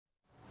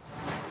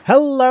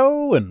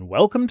Hello and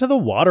welcome to The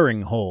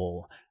Watering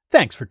Hole.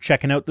 Thanks for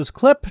checking out this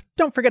clip.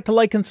 Don't forget to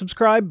like and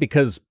subscribe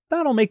because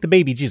that'll make the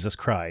baby Jesus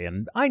cry,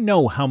 and I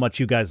know how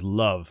much you guys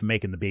love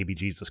making the baby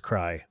Jesus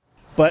cry.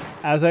 But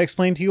as I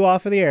explained to you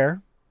off of the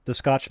air, the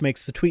scotch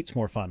makes the tweets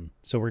more fun,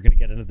 so we're going to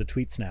get into the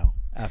tweets now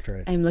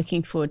after I'm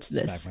looking forward to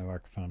this. smack my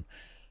microphone.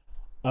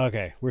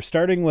 Okay, we're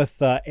starting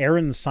with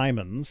Aaron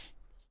Simons.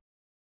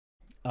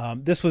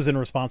 This was in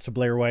response to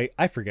Blair White.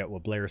 I forget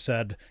what Blair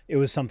said. It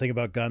was something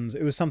about guns.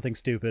 It was something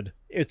stupid.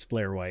 It's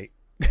Blair White.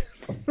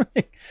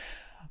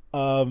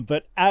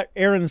 But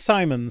Aaron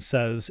Simons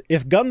says,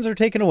 if guns are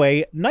taken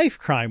away, knife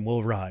crime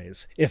will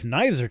rise. If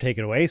knives are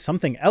taken away,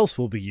 something else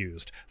will be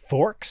used.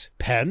 Forks?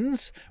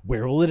 Pens?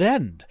 Where will it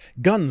end?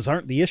 Guns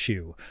aren't the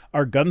issue.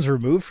 Are guns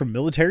removed from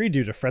military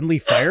due to friendly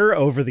fire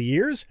over the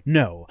years?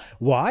 No.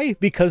 Why?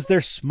 Because they're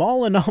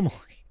small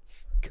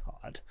anomalies.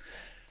 God.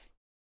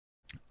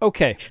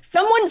 Okay.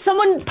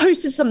 Someone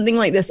posted something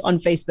like this on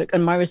Facebook,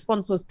 and my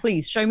response was,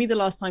 please show me the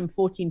last time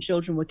 14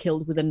 children were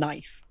killed with a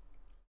knife.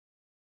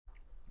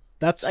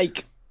 That's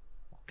like,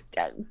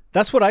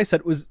 that's what I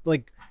said. Was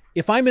like,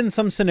 if I'm in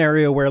some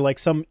scenario where like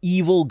some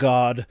evil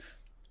god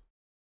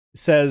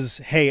says,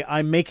 hey,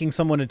 I'm making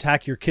someone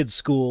attack your kid's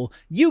school,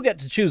 you get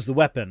to choose the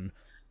weapon.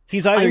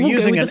 He's either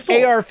using an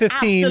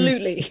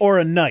AR-15 or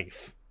a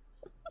knife.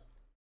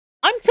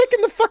 I'm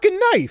picking the fucking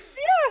knife.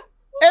 Yeah.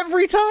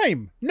 Every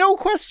time. No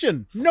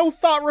question. No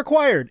thought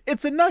required.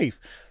 It's a knife.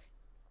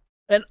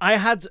 And I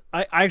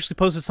actually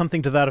posted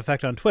something to that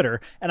effect on Twitter,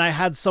 and I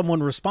had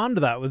someone respond to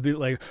that with be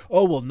like,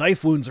 oh, well,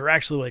 knife wounds are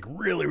actually like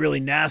really,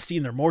 really nasty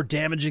and they're more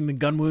damaging than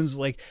gun wounds.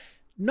 Like,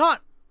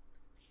 not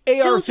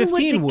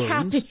AR-15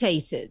 wounds.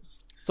 Decapitated.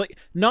 It's like,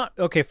 not,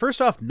 okay,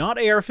 first off, not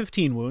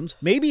AR-15 wounds,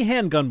 maybe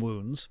handgun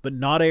wounds, but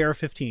not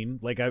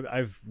AR-15. Like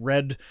I've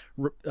read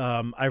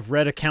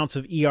accounts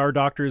of ER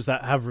doctors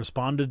that have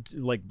responded,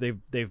 like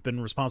they've been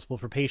responsible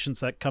for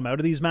patients that come out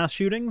of these mass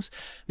shootings.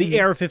 The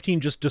AR-15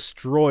 just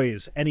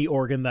destroys any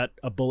organ that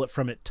a bullet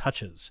from it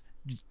touches.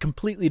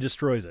 Completely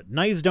destroys it.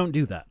 Knives don't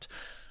do that.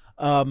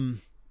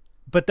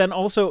 But then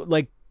also,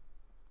 like,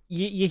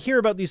 you hear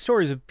about these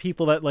stories of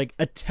people that like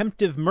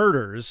attempted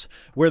murders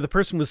where the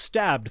person was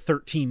stabbed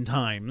 13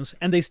 times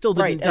and they still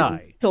didn't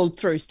die. Pulled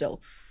through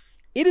still.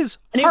 It is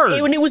hard.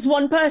 And it was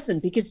one person,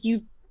 because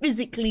you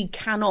physically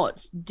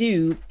cannot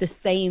do the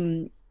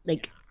same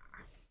like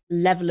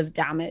level of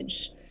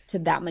damage to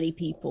that many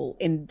people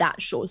in that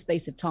short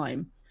space of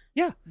time.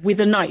 Yeah. With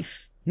a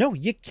knife. No,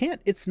 you can't.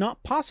 It's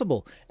not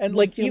possible. And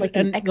unless you're like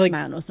an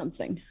X-Man or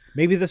something.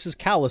 Maybe this is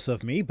callous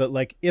of me, but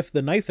like if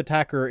the knife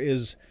attacker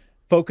is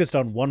focused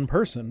on one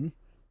person,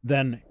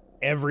 then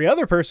every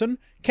other person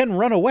can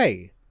run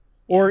away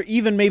or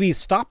even maybe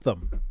stop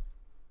them.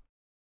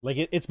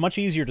 Like it's much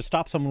easier to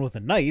stop someone with a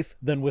knife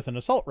than with an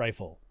assault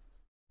rifle.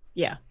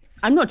 Yeah.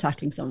 I'm not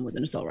tackling someone with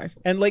an assault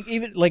rifle. And like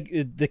even like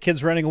the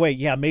kid's running away.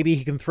 Yeah, maybe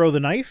he can throw the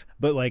knife,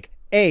 but like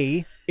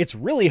A, it's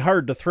really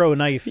hard to throw a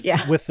knife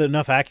with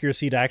enough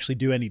accuracy to actually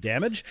do any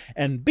damage.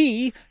 And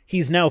B,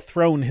 he's now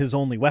thrown his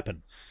only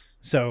weapon.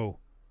 So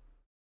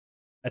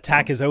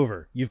attack is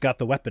over. You've got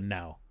the weapon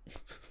now.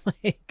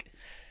 Like,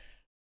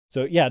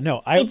 so yeah,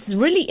 no,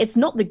 it's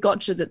not the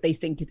gotcha that they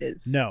think it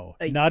is. No,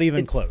 like, not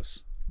even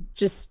close.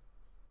 Just,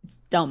 it's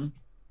dumb.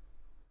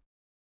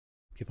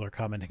 People are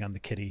commenting on the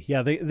kitty.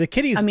 Yeah, the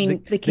kitty's. I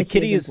mean, the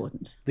kitty is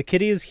important. The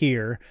kitty is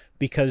here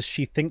because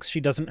she thinks she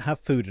doesn't have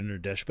food in her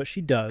dish, but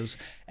she does,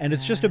 and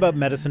it's just about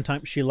medicine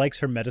time. She likes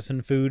her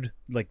medicine food.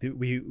 Like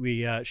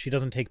she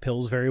doesn't take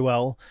pills very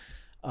well,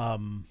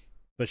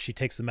 but she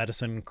takes the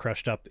medicine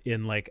crushed up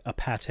in like a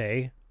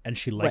pate. And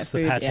she likes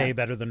the pate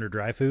better than her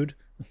dry food.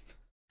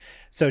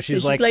 So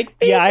she's like,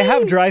 yeah, I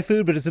have dry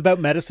food, but it's about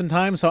medicine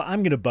time, so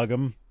I'm going to bug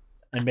him,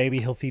 and maybe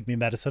he'll feed me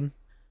medicine.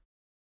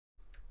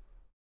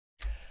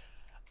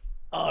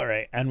 All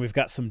right, and we've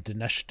got some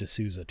Dinesh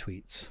D'Souza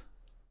tweets.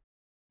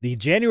 The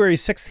January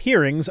 6th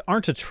hearings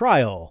aren't a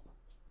trial.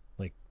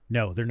 Like,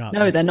 no, they're not.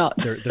 No, they're not.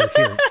 They're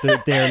here.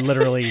 They're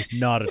literally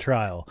not a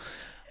trial.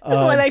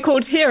 That's why they're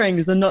called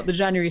hearings and not the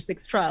January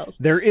 6th trials.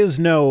 There is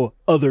no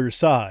other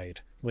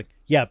side. Like,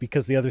 yeah,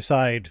 because the other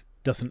side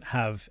doesn't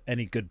have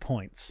any good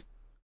points.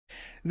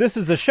 This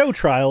is a show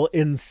trial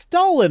in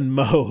Stalin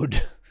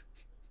mode.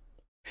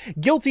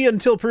 Guilty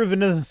until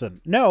proven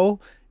innocent.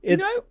 Nope,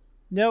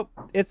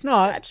 it's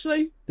not.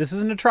 Actually, this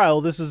isn't a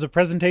trial. This is a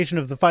presentation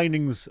of the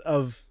findings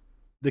of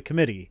the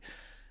committee.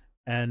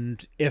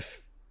 And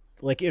if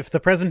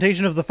the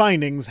presentation of the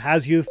findings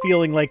has you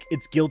feeling like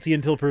it's guilty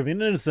until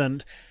proven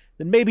innocent,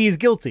 then maybe he's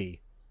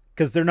guilty,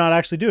 because they're not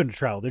actually doing a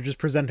trial. They're just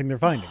presenting their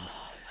findings.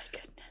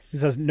 He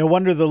says, no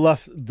wonder the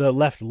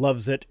left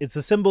loves it. It's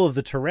a symbol of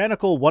the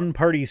tyrannical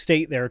one-party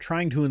state they are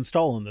trying to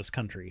install in this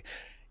country.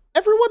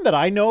 Everyone that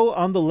I know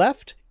on the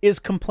left is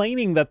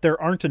complaining that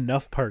there aren't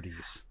enough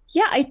parties.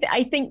 Yeah,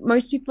 I think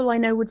most people I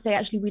know would say,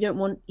 actually, we don't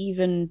want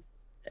even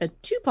a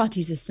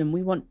two-party system.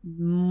 We want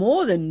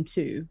more than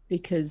two,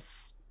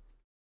 because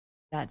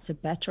that's a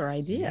better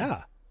idea.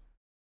 Yeah.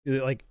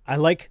 Like I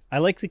like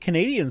the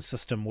Canadian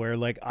system where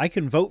like I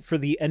can vote for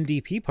the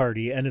NDP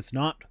party and it's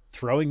not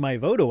throwing my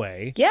vote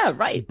away. Yeah,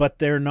 right. But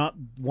they're not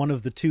one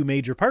of the two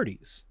major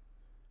parties.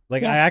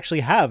 Like, Yeah. I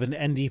actually have an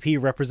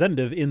NDP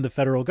representative in the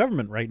federal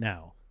government right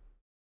now.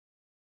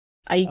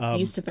 I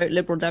used to vote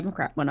Liberal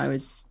Democrat when I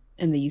was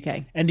in the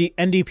UK.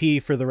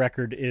 NDP, for the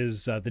record,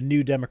 is the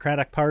New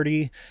Democratic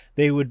Party.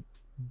 They would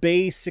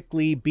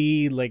basically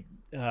be like,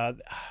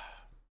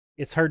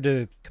 it's hard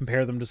to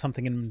compare them to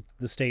something in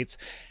the States.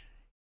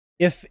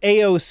 If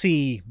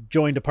AOC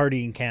joined a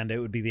party in Canada, it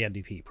would be the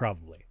NDP,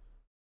 probably.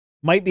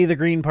 Might be the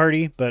Green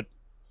Party, but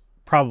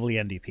probably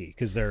NDP,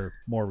 because they're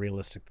more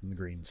realistic than the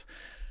Greens.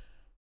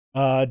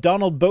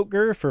 Donald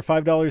Boatger for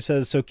 $5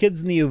 says, so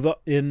kids in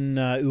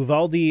the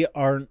Uvalde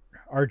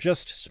are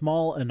just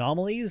small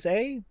anomalies,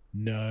 eh?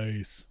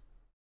 Nice.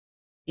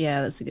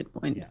 Yeah, that's a good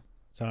point. Yeah.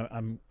 So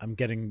I'm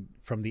getting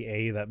from the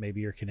A that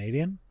maybe you're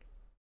Canadian,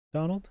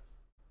 Donald?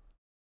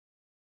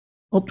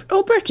 Or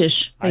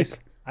British. I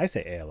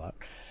say A a lot.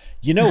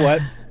 You know what?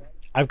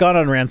 I've gone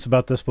on rants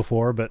about this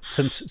before, but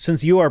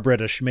since you are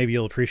British, maybe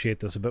you'll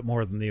appreciate this a bit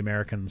more than the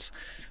Americans.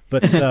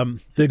 But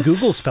the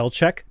Google spell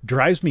check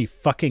drives me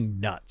fucking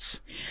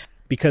nuts.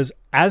 Because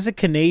as a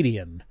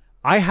Canadian,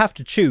 I have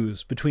to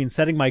choose between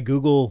setting my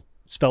Google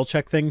spell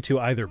check thing to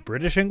either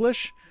British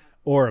English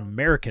or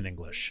American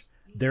English.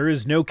 There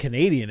is no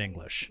Canadian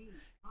English.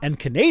 And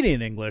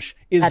Canadian English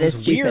is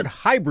this weird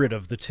hybrid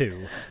of the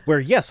two, where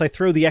yes, I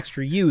throw the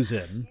extra U's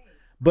in,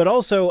 but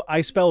also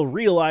I spell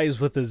realize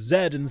with a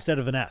Z instead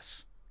of an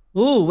S.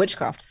 Ooh,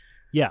 witchcraft.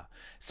 Yeah.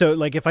 So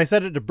like if I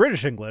set it to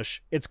British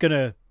English,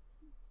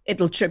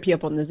 it'll trip you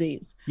up on the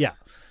Z's. Yeah.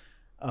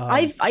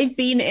 I've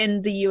been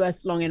in the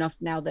US long enough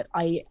now that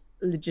I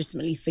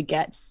legitimately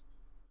forget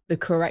the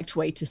correct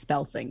way to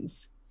spell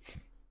things.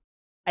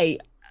 I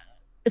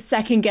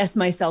second guess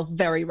myself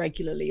very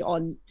regularly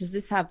on, does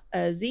this have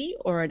a Z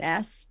or an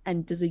S?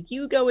 And does a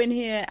U go in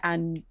here?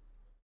 And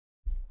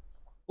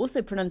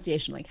also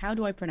pronunciation, like how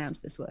do I pronounce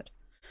this word?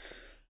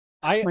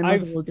 My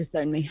mother will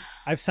disown me.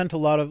 I've sent a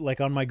lot of, like,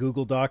 on my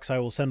Google Docs, I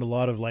will send a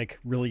lot of like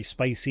really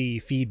spicy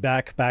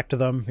feedback back to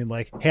them and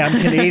like, hey,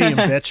 I'm Canadian,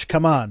 bitch,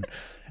 come on.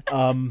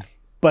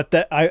 But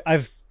that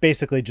I've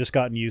basically just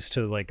gotten used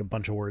to like a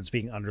bunch of words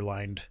being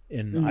underlined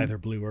in either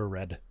blue or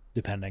red,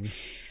 depending.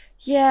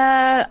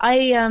 Yeah,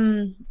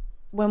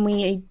 when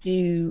we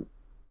do,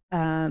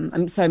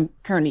 I'm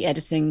currently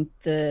editing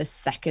the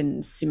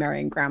second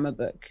Sumerian grammar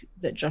book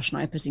that Josh and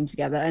I are putting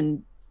together,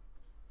 and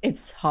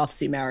it's half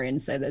Sumerian,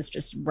 so there's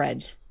just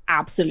red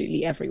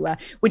absolutely everywhere,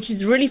 which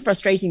is really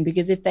frustrating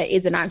because if there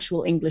is an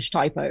actual English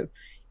typo,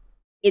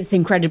 it's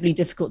incredibly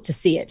difficult to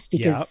see it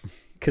because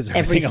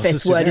every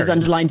fifth word is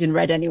underlined in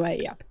red anyway.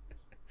 Yeah.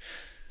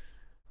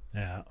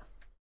 Yeah.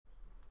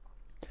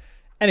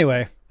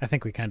 Anyway, I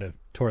think we kind of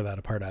tore that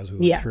apart as we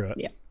went through it.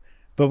 Yeah.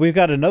 But we've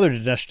got another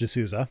Dinesh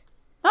D'Souza.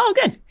 Oh,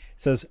 good. It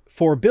says,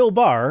 for Bill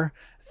Barr,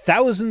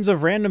 thousands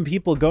of random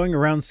people going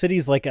around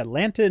cities like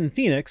Atlanta and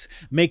Phoenix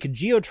make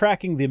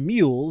geo-tracking the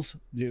mules.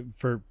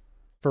 For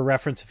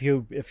reference,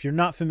 if you're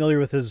not familiar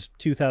with his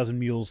 2,000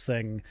 mules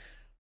thing,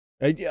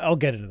 I'll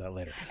get into that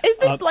later. Is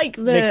this like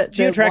the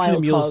geo-tracking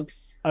wild the mules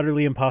hogs?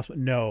 Utterly impossible.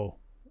 No.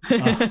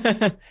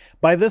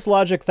 By this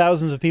logic,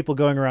 thousands of people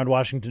going around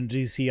Washington,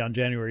 D.C. on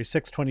January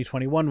 6,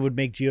 2021 would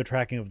make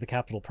geo-tracking of the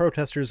Capitol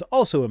protesters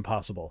also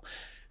impossible.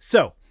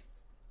 So,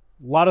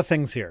 a lot of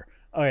things here.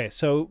 Okay,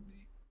 so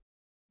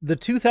the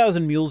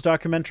 2,000 Mules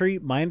documentary,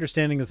 my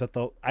understanding is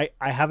that I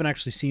haven't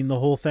actually seen the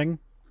whole thing.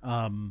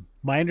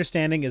 My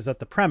understanding is that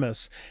the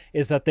premise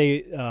is that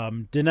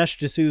Dinesh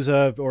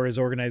D'Souza or his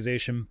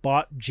organization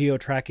bought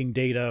geo-tracking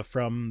data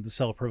from the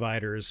cell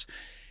providers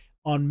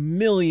on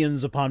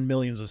millions upon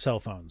millions of cell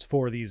phones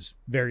for these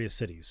various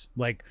cities,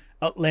 like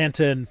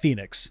Atlanta and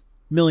Phoenix.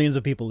 Millions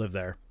of people live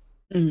there.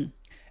 Mm-hmm.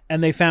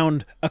 And they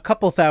found a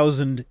couple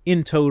thousand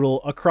in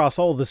total across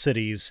all the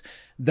cities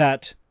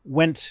that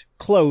went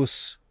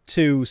close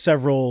to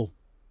several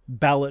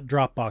ballot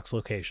drop box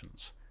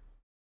locations.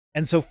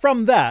 And so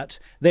from that,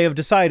 they have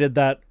decided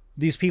that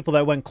these people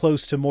that went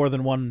close to more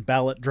than one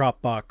ballot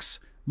drop box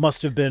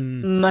must have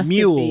been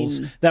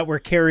mules that were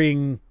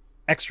carrying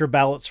extra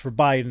ballots for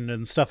Biden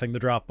and stuffing the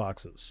drop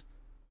boxes.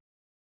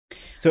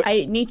 So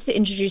I need to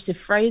introduce a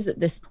phrase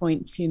at this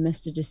point to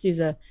Mr.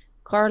 D'Souza.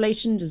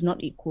 Correlation does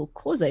not equal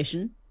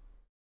causation.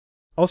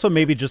 Also,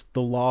 maybe just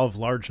the law of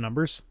large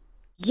numbers.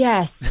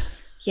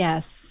 Yes.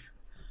 Yes.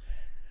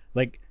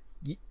 Like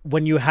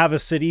when you have a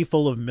city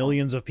full of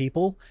millions of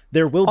people,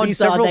 there will be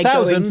several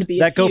thousand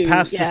that go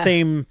past the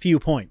same few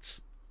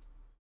points.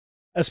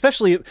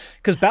 Especially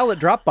because ballot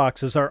drop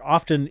boxes are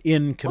often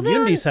in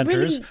community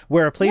centers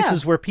where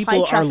places where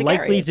people are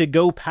likely to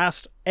go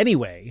past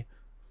anyway.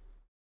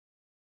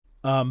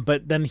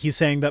 But then he's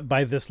saying that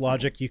by this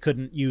logic, you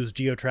couldn't use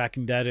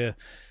geo-tracking data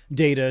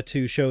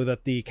to show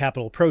that the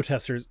Capitol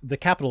protesters, the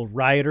Capitol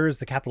rioters,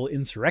 the Capitol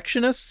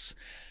insurrectionists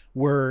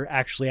were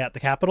actually at the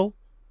Capitol.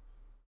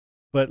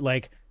 But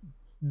like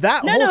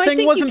that whole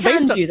thing wasn't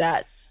based on... do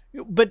that.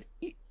 But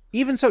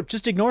even so,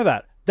 just ignore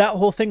that. That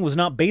whole thing was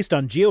not based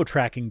on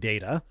geo-tracking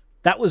data.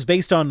 That was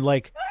based on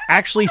like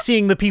actually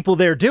seeing the people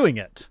there doing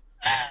it.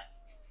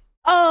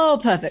 Oh,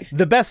 perfect.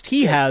 The best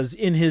he Yes. has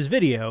in his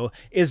video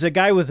is a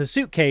guy with a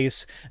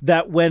suitcase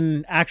that,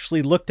 when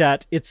actually looked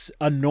at, it's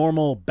a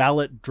normal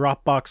ballot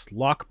Dropbox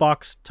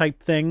lockbox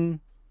type thing.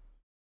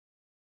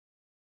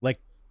 Like,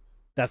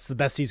 that's the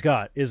best he's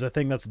got, is a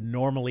thing that's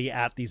normally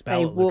at these They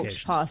ballot walked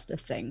locations. past a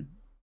thing.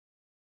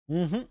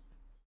 Mm-hmm.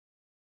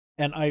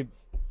 And I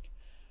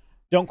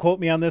don't quote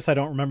me on this, I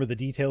don't remember the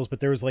details,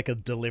 but there was like a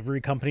delivery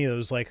company that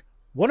was like,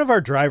 one of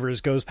our drivers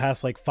goes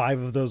past like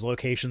 5 of those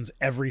locations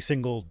every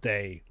single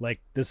day. Like,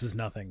 this is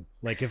nothing.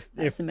 Like,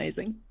 That's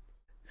amazing.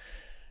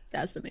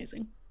 That's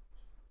amazing.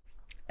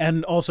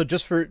 And also,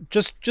 just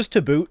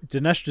to boot,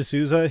 Dinesh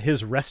D'Souza,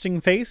 his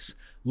resting face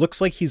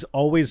looks like he's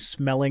always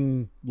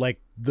smelling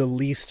like the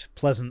least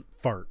pleasant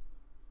fart.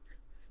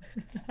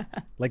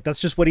 Like, that's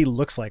just what he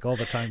looks like all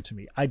the time to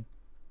me.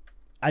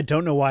 I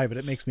don't know why, but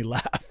it makes me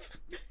laugh.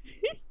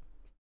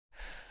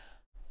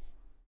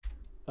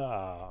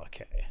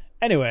 Okay.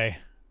 Anyway,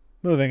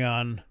 moving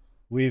on.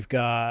 We've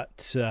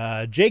got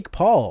Jake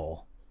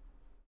Paul.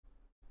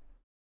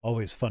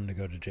 Always fun to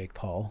go to Jake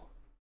Paul.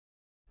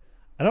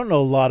 I don't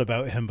know a lot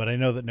about him, but I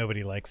know that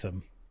nobody likes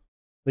him.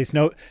 At least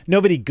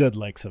nobody good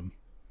likes him.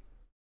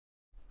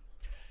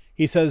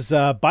 He says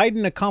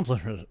Biden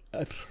accomplishments.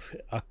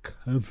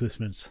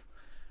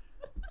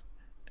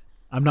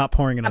 I'm not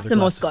pouring another Have some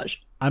more glass.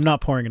 scotch. I'm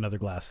not pouring another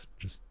glass.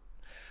 Just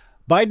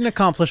Biden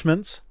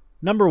accomplishments.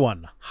 Number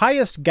 1,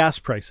 highest gas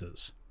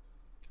prices.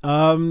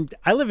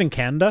 I live in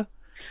Canada.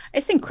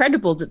 It's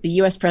incredible that the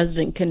US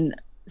president can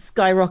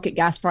skyrocket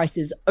gas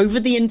prices over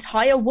the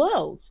entire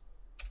world.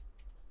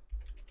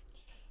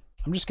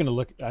 I'm just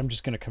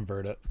gonna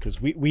convert it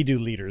because we do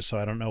liters, so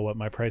I don't know what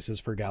my price is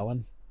per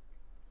gallon.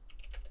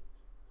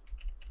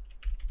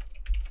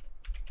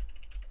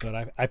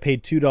 But I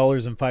paid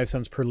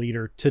 $2.05 per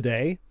liter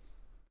today.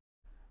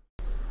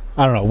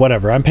 I don't know,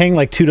 whatever. I'm paying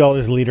like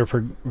 $2 a liter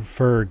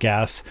for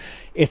gas.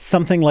 It's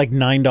something like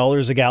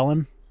 $9 a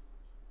gallon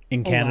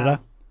in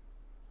Canada. Wow.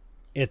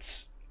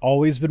 It's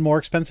always been more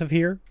expensive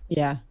here.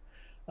 Yeah.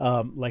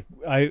 Like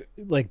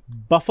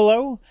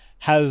Buffalo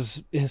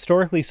has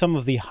historically some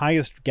of the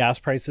highest gas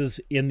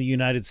prices in the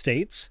United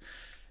States,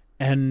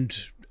 and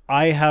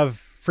I have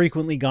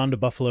frequently gone to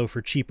Buffalo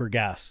for cheaper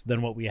gas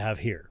than what we have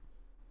here.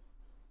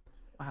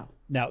 Wow.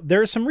 Now,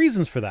 there are some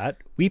reasons for that.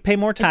 We pay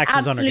more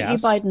taxes on our gas.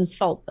 It's absolutely Biden's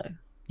fault, though.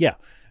 Yeah,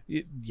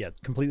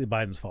 completely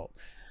Biden's fault.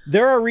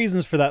 There are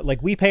reasons for that.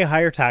 Like, we pay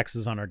higher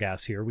taxes on our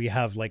gas here. We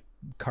have like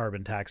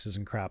carbon taxes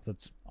and crap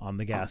that's on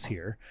the gas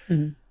here.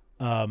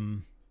 Mm-hmm.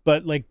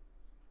 But like,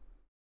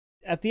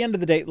 at the end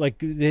of the day,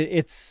 like,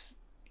 it's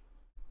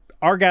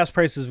our gas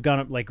prices have gone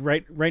up. Like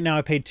right now,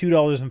 I paid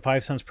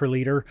 $2.05 per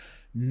liter.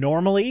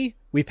 Normally,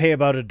 we pay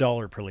about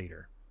 $1 per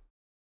liter.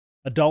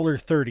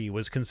 $1.30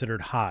 was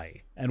considered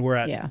high, and we're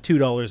at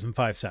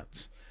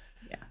 $2.05.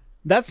 Yeah,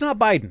 that's not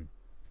Biden.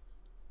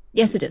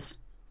 Yes, it is.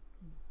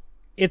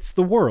 It's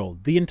the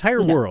world. The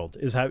entire world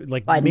is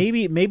like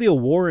Biden. maybe a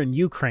war in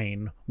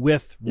Ukraine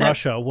with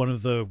Russia, one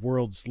of the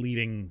world's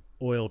leading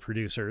oil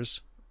producers.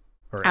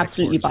 Or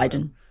absolutely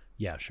Biden.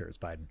 Yeah, sure, it's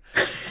Biden.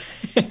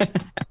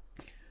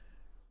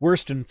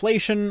 Worst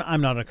inflation.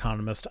 I'm not an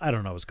economist. I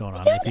don't know what's going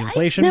on with the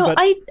inflation. No,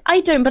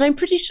 I don't, but I'm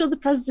pretty sure the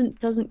president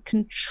doesn't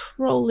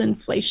control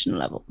inflation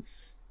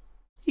levels.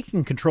 He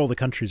can control the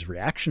country's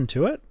reaction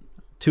to it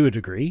to a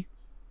degree.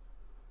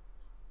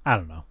 I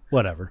don't know.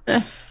 Whatever.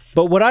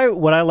 But what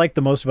I liked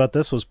the most about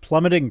this was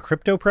plummeting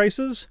crypto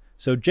prices.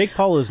 So Jake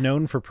Paul is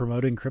known for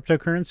promoting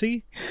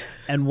cryptocurrency,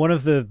 and one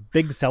of the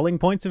big selling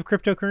points of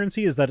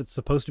cryptocurrency is that it's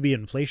supposed to be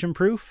inflation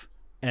proof,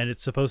 and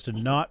it's supposed to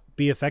not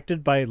be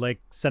affected by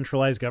like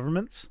centralized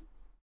governments.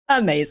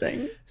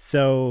 Amazing.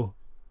 So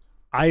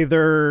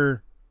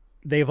either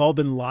they've all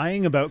been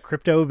lying about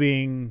crypto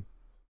being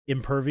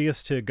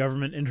impervious to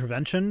government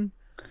intervention,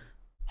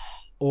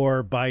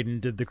 or Biden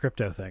did the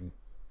crypto thing.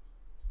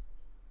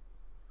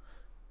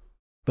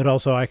 But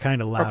also, I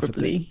kind of laugh at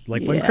the,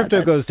 like, when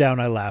crypto goes down,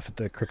 I laugh at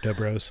the crypto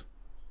bros.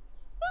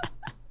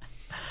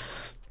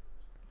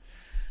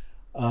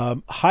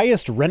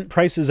 Highest rent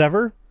prices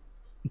ever.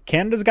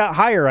 Canada's got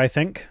higher, I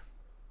think.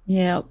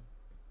 Yeah.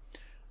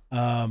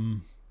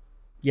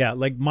 Yeah,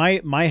 like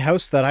my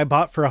house that I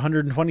bought for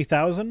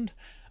 $120,000.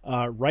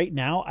 Right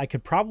now, I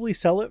could probably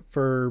sell it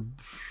for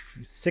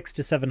 $600,000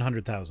 to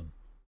 $700,000.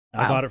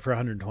 I bought it for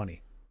 $120,000.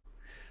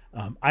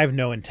 I have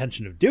no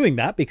intention of doing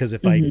that, because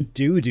if I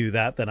do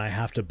that, then I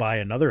have to buy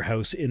another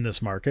house in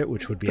this market,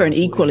 which would be for an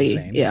equally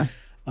insane. Yeah.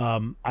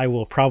 I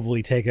will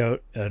probably take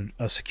out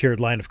a secured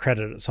line of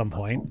credit at some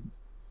point.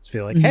 Just be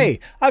like, hey,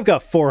 I've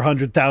got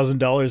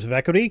 $400,000 of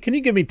equity. Can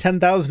you give me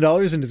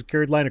 $10,000 in a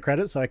secured line of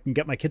credit so I can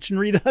get my kitchen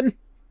redone?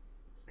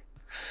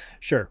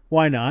 Sure,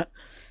 why not?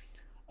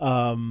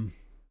 But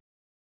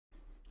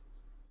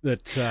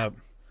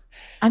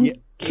I'm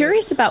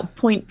curious about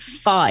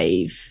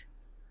 0.5.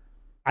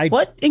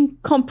 What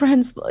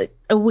incomprehensible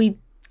are we?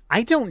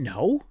 I don't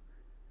know.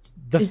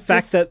 The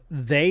fact that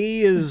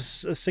they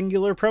is a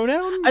singular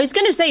pronoun? I was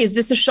going to say, is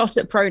this a shot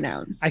at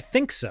pronouns? I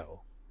think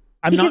so.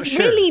 I'm not sure.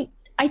 Really,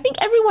 I think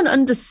everyone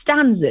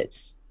understands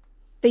it.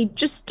 They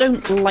just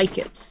don't like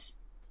it.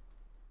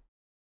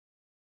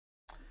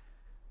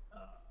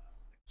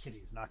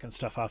 Kitty's knocking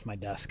stuff off my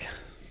desk.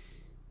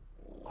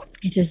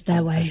 It is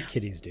their way. As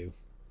kitties do.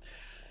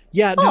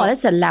 Yeah. Oh, No.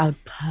 that's a loud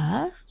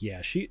purr.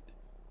 Yeah.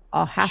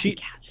 Oh, happy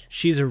cat.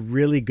 She's a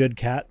really good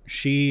cat.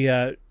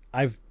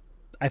 I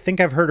think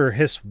I've heard her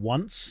hiss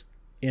once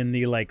in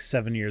the like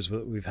 7 years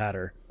that we've had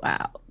her.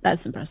 Wow,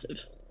 that's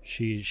impressive.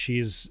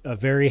 She's a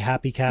very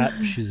happy cat.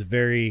 She's a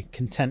very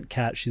content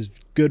cat. She's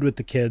good with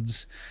the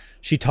kids.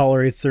 She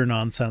tolerates their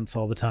nonsense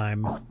all the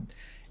time.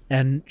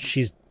 And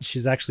she's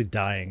actually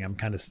dying. I'm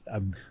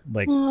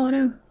like, oh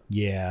no.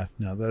 Yeah,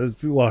 no.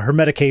 Well, her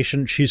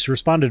medication. She's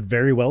responded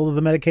very well to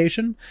the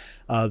medication.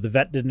 The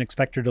vet didn't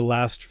expect her to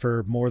last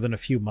for more than a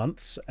few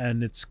months,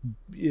 and it's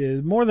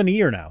more than a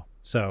year now.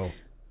 So,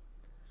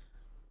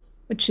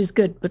 which is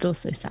good, but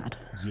also sad.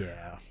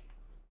 Yeah.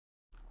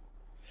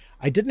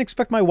 I didn't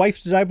expect my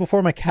wife to die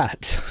before my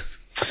cat.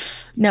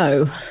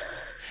 No.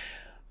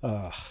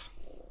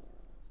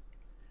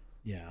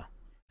 Yeah.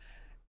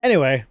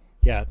 Anyway,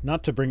 yeah.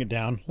 Not to bring it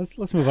down.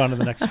 Let's move on to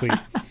the next tweet.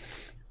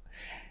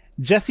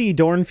 Jesse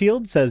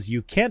Dornfield says,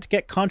 you can't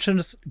get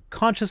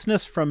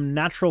consciousness from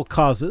natural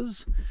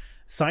causes.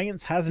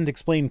 Science hasn't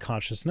explained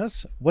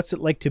consciousness. What's it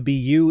like to be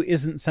you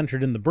isn't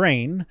centered in the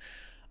brain.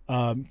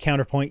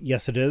 Counterpoint,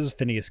 yes it is.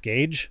 Phineas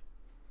Gage.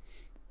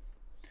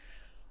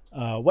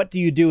 What do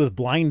you do with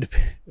blind...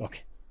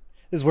 Okay,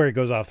 this is where it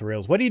goes off the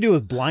rails. What do you do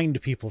with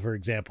blind people, for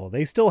example?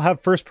 They still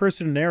have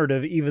first-person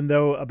narrative, even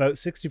though about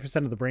 60%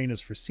 of the brain is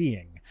for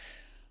seeing.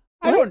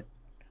 What?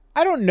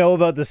 I don't know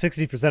about the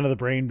 60% of the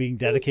brain being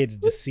dedicated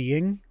to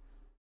seeing,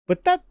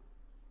 but that,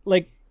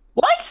 like...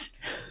 What?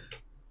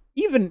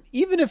 Even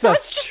if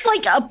that's just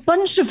like a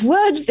bunch of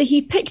words that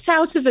he picked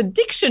out of a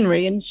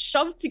dictionary and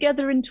shoved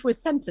together into a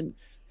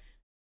sentence.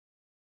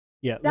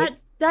 Yeah.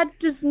 That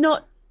does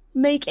not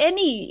make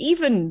any,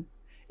 even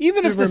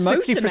if the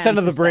 60%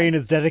 of the brain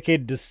sense. is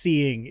dedicated to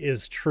seeing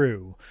is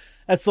true.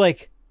 That's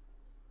like...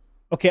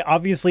 Okay,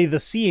 obviously the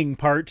seeing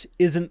part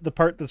isn't the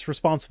part that's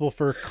responsible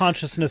for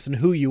consciousness and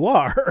who you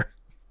are.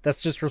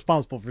 That's just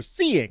responsible for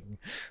seeing.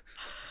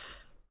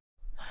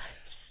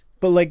 What?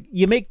 But like,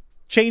 you make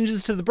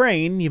changes to the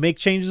brain, you make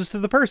changes to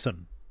the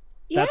person.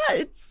 Yeah,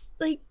 it's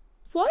like,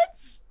 what?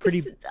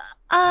 Pretty...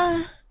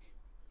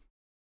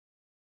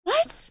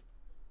 What?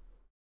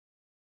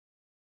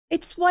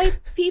 It's why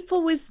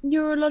people with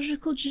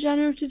neurological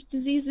degenerative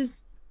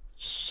diseases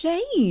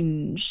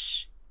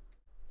change.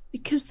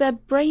 Because their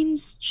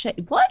brains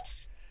change.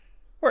 What?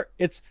 Or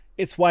it's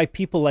why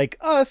people like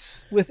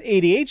us with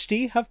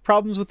ADHD have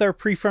problems with our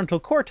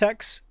prefrontal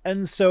cortex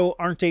and so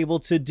aren't able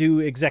to do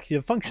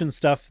executive function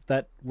stuff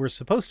that we're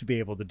supposed to be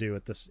able to do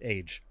at this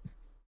age.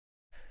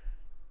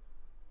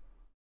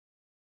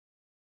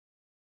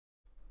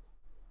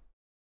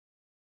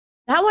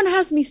 That one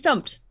has me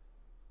stumped.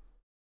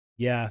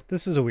 Yeah,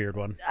 this is a weird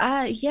one.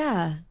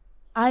 Yeah.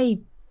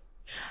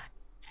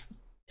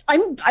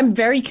 I'm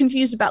very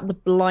confused about the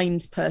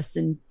blind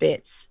person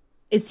bits.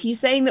 Is he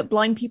saying that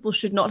blind people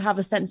should not have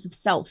a sense of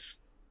self?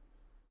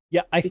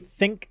 Yeah, I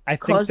think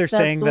they're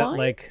saying blind? that,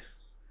 like,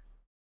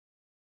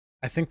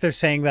 I think they're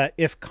saying that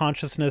if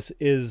consciousness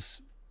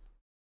is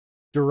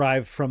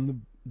derived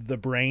from the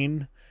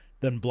brain,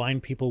 then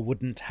blind people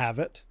wouldn't have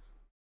it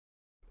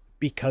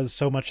because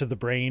so much of the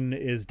brain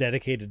is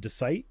dedicated to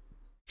sight.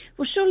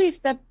 Well, surely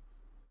if they're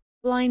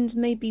blind,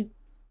 maybe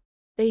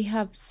they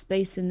have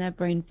space in their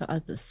brain for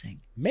other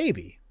things.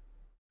 Maybe.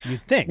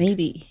 You'd think.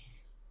 Maybe.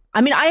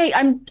 I mean,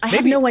 I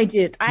have no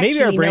idea. I actually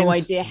have no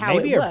idea how it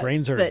works. Maybe our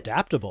brains are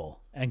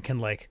adaptable and can,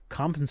 like,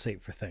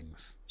 compensate for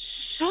things.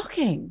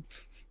 Shocking.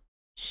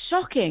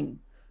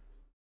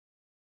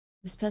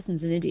 This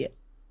person's an idiot.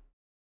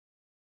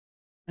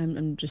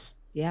 I'm just,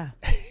 yeah.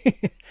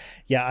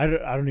 Yeah, I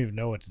don't even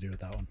know what to do with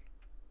that one.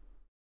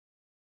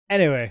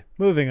 Anyway,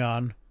 moving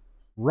on.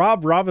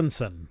 Rob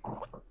Robinson.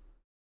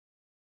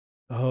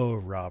 Oh,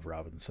 Rob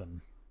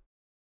Robinson.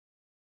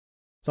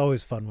 It's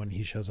always fun when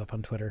he shows up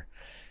on Twitter.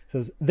 It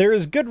says, there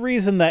is good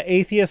reason that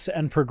atheists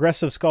and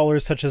progressive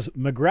scholars such as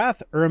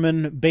McGrath,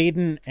 Ehrman,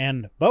 Baden,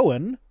 and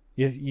Bowen,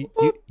 you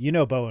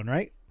know Bowen,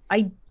 right?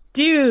 I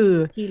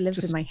do. He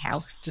lives in my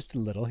house. Just a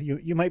little.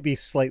 You might be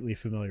slightly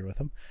familiar with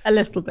him. A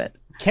little bit.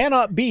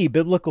 Cannot be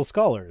biblical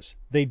scholars.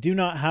 They do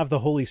not have the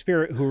Holy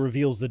Spirit who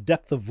reveals the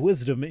depth of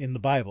wisdom in the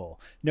Bible.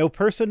 No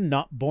person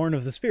not born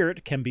of the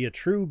Spirit can be a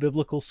true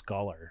biblical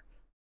scholar.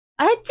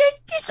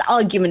 This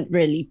argument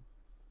really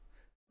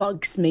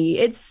bugs me.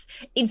 It's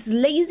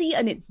lazy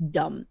and it's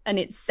dumb, and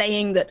it's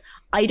saying that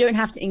I don't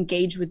have to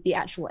engage with the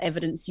actual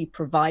evidence you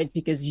provide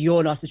because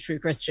you're not a true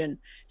Christian,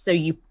 so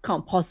you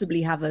can't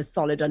possibly have a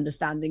solid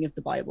understanding of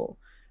the Bible.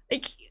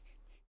 Like,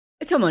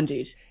 come on,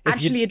 dude.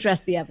 Actually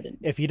address the evidence.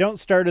 If you don't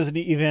start as an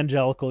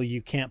evangelical,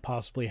 you can't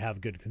possibly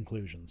have good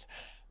conclusions.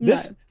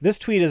 This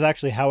tweet is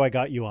actually how I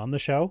got you on the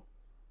show,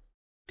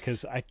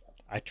 because I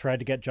tried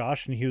to get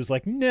Josh and he was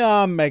like,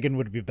 no, Megan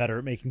would be better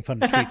at making fun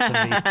of tweets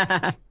than me.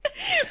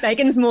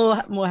 Megan's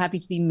more happy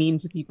to be mean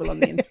to people on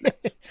the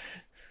internet.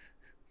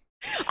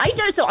 I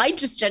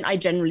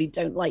generally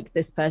don't like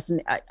this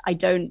person. I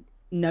don't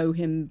know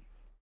him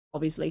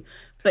obviously,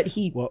 but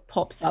he Well,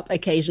 pops up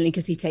occasionally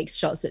because he takes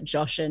shots at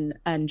Josh and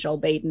Joel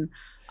Baden,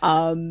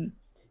 and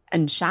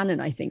Shannon,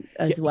 I think,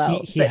 as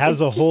well. he But has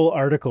it's a just whole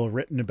article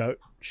written about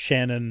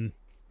Shannon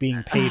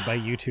being paid by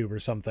YouTube or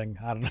something.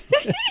 I don't know.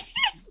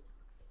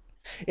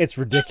 It's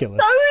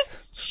ridiculous. so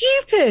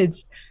stupid.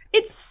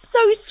 It's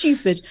so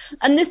stupid.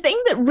 And the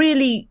thing that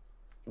really,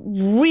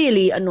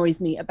 really annoys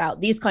me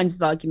about these kinds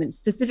of arguments,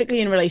 specifically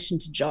in relation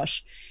to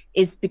Josh,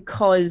 is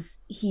because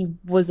he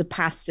was a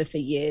pastor for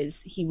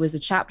years. He was a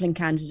chaplain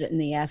candidate in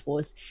the Air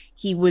Force.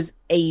 He was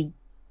a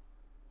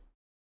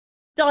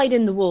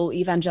dyed-in-the-wool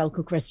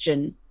evangelical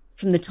Christian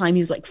from the time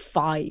he was like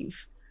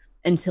 5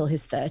 until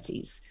his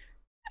 30s.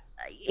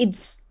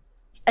 It's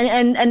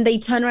and they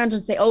turn around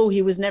and say, "Oh,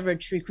 he was never a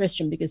true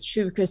Christian because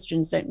true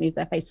Christians don't move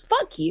their face."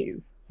 Fuck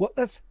you. Well,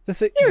 that's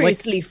it.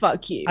 Seriously, like,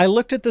 fuck you. I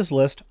looked at this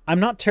list. I'm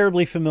not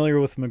terribly familiar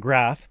with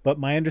McGrath, but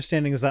my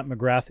understanding is that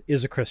McGrath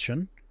is a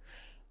Christian.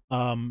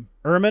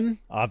 Ehrman,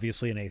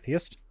 obviously an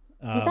atheist.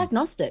 He's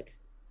agnostic.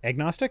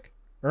 Agnostic?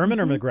 Ehrman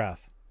or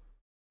McGrath?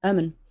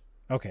 Ehrman.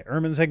 Okay,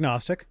 Ehrman's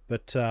agnostic,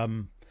 but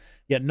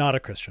yet not a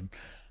Christian.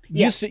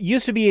 Yeah.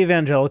 Used to be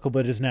evangelical,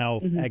 but is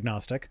now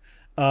agnostic.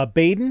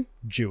 Baden,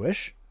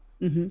 Jewish.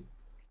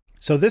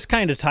 So this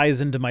kind of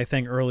ties into my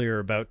thing earlier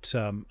about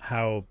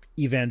how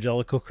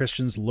evangelical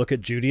Christians look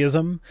at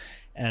Judaism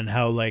and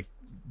how like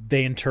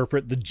they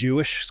interpret the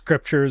Jewish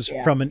scriptures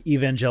from an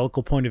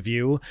evangelical point of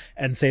view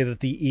and say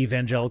that the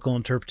evangelical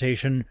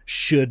interpretation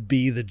should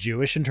be the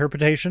Jewish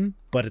interpretation,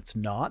 but it's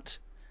not.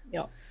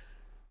 Yeah.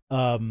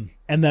 And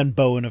then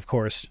Bowen, of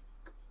course,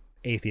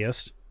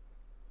 atheist.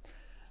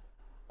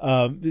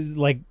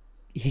 Like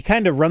he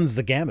kind of runs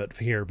the gamut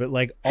here, but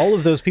like all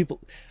of those people,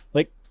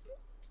 like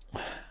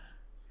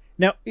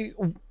now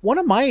one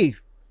of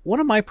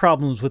my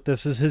problems with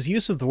this is his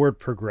use of the word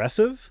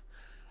progressive.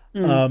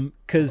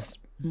 Because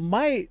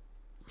I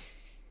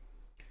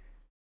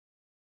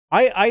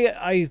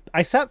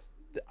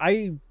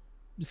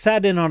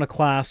sat in on a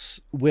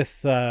class with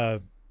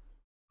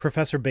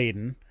Professor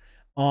Baden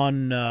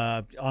on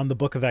the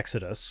Book of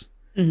Exodus,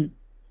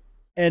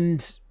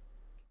 and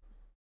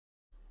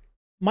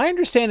my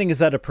understanding is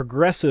that a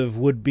progressive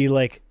would be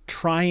like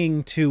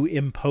trying to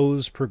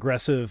impose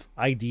progressive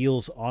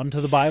ideals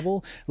onto the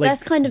Bible. Like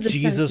that's kind of the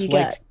Jesus sense you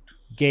like get.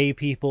 Gay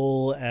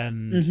people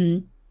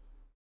and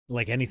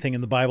like anything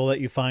in the Bible that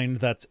you find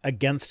that's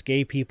against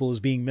gay people is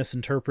being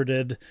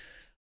misinterpreted.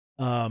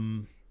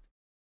 Baden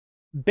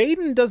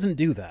doesn't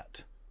do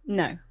that.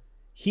 No.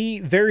 He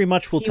very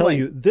much will tell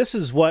you, this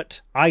is what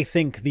I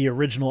think the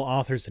original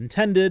authors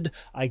intended.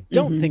 I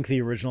don't think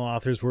the original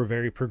authors were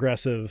very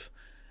progressive.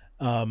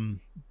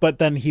 But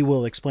then he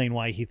will explain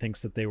why he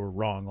thinks that they were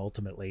wrong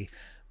ultimately.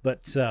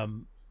 But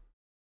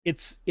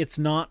it's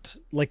not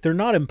like they're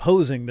not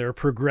imposing their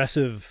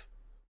progressive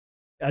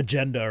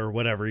agenda or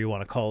whatever you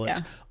want to call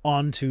it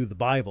onto the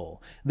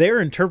Bible.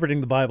 They're interpreting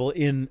the Bible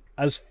in,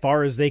 as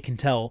far as they can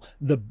tell,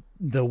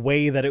 the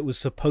way that it was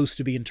supposed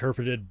to be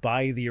interpreted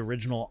by the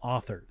original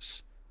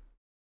authors.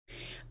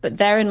 But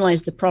therein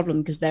lies the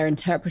problem, because they're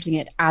interpreting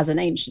it as an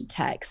ancient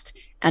text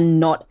and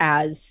not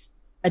as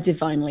a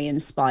divinely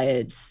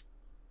inspired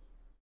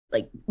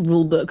like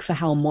rule book for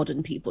how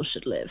modern people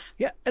should live.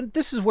 Yeah, and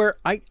this is where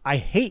I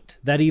hate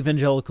that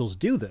evangelicals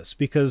do this,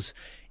 because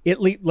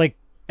like,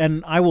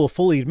 and I will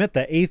fully admit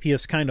that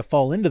atheists kind of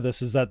fall into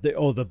this, is that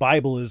the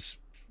Bible is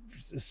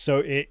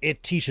so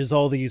it teaches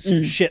all these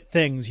shit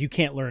things. You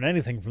can't learn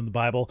anything from the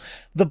Bible.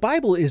 The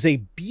Bible is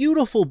a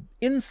beautiful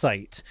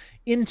insight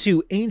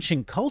into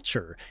ancient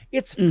culture.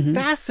 It's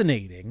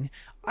fascinating.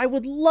 I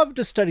would love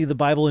to study the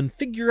Bible and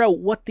figure out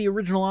what the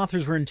original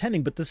authors were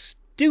intending, but the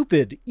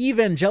stupid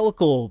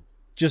evangelical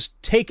just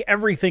take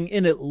everything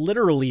in it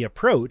literally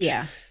approach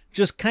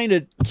just kind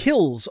of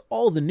kills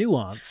all the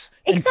nuance.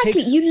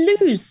 Exactly. You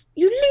lose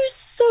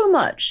so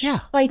much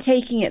by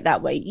taking it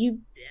that way.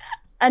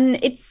 And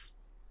it's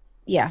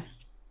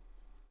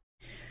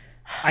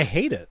I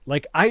hate it.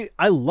 Like I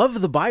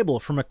love the Bible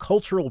from a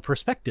cultural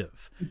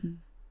perspective.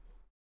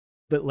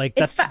 But like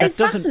it's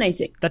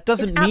fascinating. That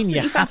doesn't mean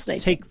you have to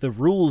take the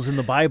rules in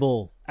the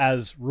Bible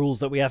as rules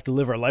that we have to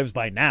live our lives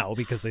by now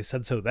because they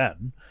said so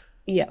then.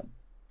 Yeah.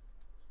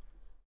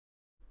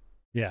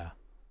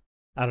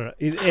 I don't know.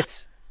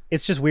 It's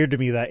just weird to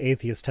me that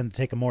atheists tend to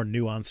take a more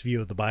nuanced view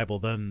of the Bible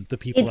than the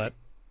people that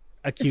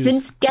accuse.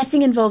 Since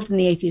getting involved in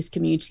the atheist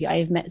community, I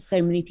have met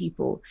so many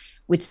people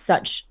with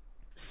such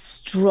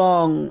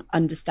strong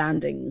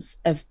understandings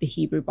of the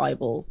Hebrew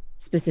Bible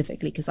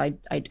specifically, because I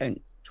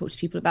don't talk to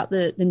people about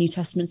the New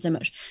Testament so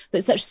much,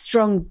 but such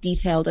strong,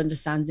 detailed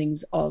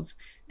understandings of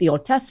the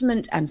Old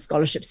Testament and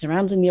scholarship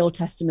surrounding the Old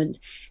Testament.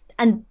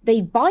 And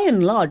they, by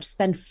and large,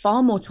 spend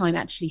far more time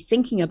actually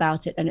thinking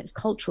about it and its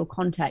cultural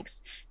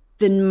context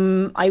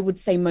than I would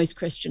say most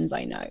Christians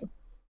I know.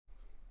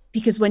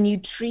 Because when you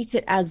treat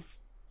it as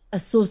a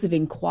source of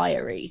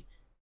inquiry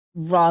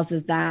rather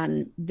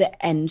than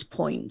the end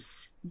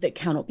points that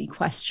cannot be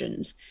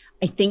questioned,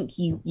 I think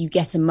you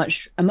get a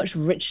much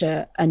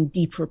richer and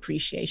deeper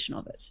appreciation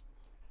of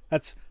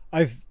it.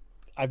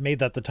 I've made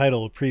that the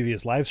title of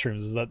previous live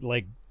streams, is that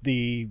like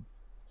the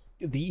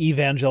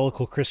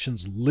evangelical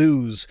Christians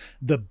lose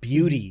the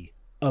beauty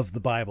of the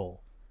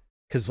Bible,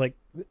 because like,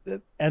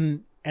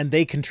 and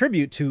they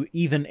contribute to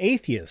even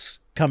atheists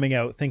coming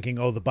out thinking,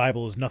 oh, the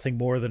Bible is nothing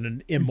more than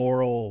an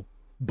immoral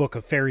book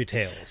of fairy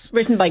tales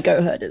written by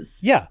goat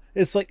herders. Yeah,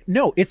 it's like,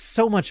 no, it's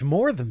so much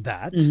more than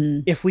that.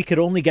 If we could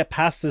only get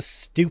past this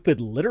stupid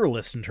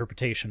literalist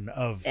interpretation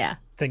of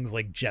things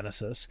like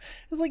Genesis.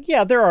 It's like,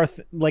 yeah, there are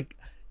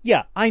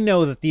yeah, I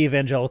know that the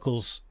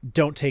evangelicals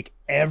don't take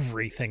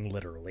everything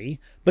literally,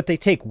 but they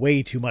take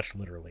way too much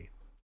literally.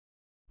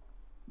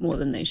 More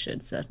than they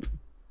should, certainly.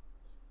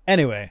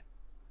 Anyway,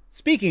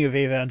 speaking of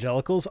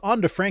evangelicals,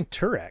 on to Frank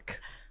Turek.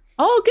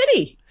 Oh,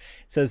 goody.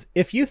 It says,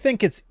 if you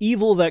think it's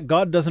evil that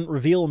God doesn't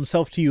reveal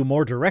himself to you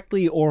more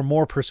directly or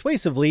more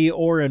persuasively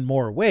or in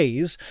more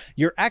ways,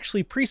 you're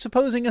actually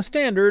presupposing a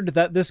standard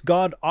that this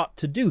God ought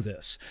to do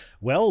this.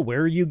 Well,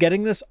 where are you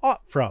getting this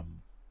ought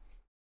from?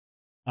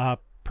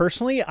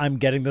 Personally, I'm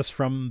getting this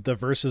from the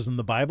verses in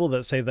the Bible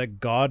that say that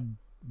God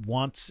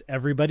wants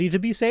everybody to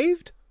be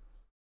saved.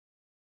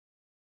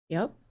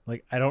 Yep.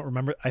 Like, I don't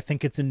remember. I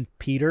think it's in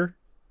Peter.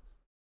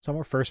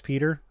 Somewhere, First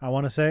Peter, I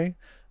want to say.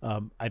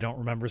 I don't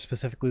remember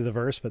specifically the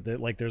verse, but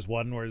there's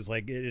one where it's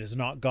like, it is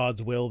not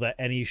God's will that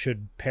any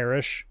should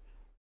perish.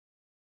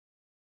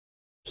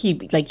 He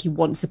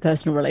wants a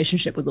personal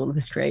relationship with all of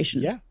his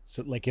creation. Yeah.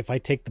 So like, if I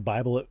take the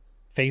Bible at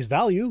face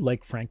value,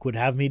 like Frank would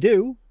have me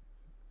do,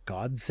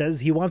 God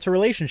says he wants a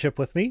relationship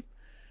with me.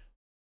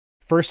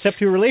 First step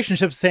to a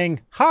relationship is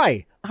saying,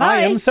 hi, I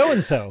am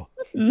so-and-so.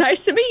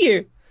 Nice to meet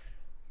you.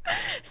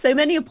 So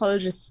many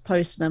apologists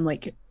post, and I'm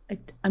like,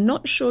 I'm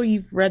not sure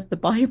you've read the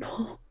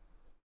Bible.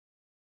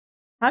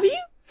 Have you?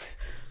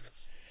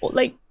 Or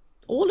like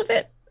all of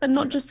it, and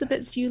not just the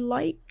bits you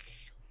like?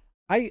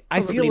 I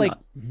feel like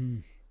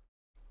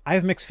I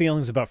have mixed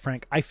feelings about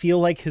Frank. I feel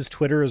like his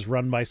Twitter is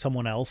run by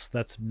someone else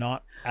that's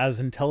not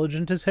as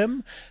intelligent as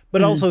him,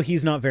 but also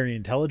he's not very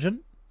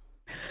intelligent.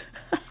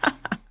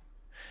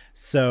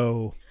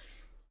 So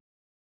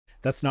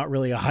that's not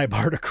really a high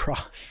bar to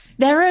cross.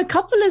 There are a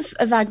couple of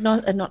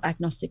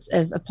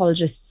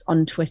apologists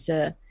on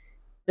Twitter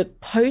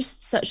that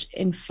post such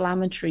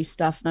inflammatory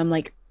stuff, and I'm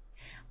like,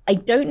 I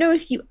don't know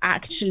if you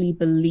actually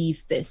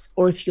believe this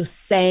or if you're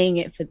saying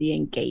it for the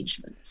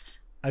engagement.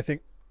 I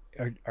think.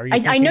 Are you?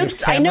 I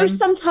know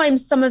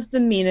sometimes some of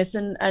them mean it,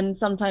 and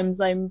sometimes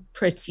I'm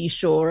pretty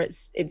sure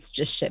it's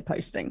just shit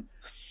posting.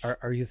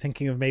 Are you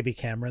thinking of maybe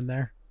Cameron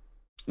there?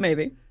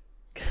 Maybe.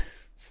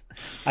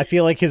 I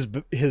feel like his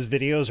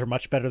videos are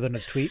much better than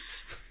his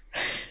tweets.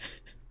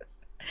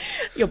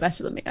 You're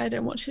better than me. I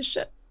don't watch his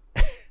shit.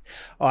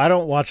 Oh, I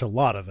don't watch a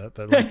lot of it,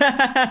 but like...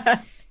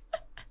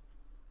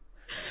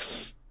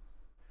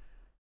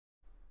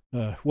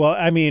 well,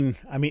 I mean,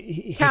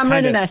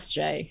 Cameron and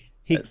SJ.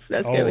 Let's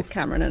go with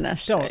Cameron and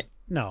SJ.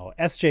 No,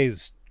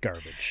 SJ's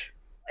garbage.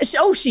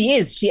 Oh, she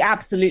is. She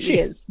absolutely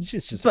is.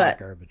 She's just hot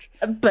garbage.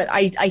 But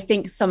I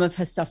think some of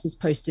her stuff is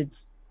posted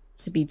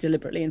to be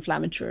deliberately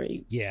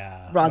inflammatory.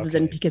 Yeah. Rather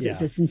than because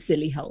it's a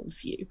sincerely held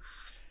view.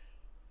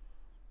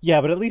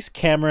 Yeah, but at least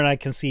Cameron, I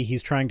can see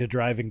he's trying to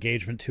drive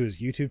engagement to his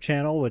YouTube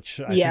channel, which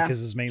I think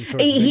is his main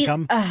source of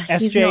income.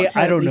 SJ,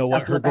 I don't know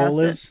what her goal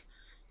is.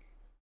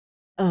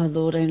 Oh,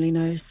 Lord only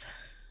knows.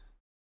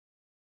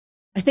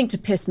 I think to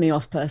piss me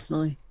off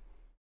personally.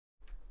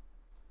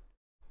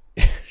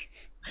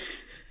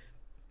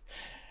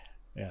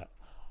 Yeah.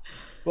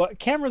 Well,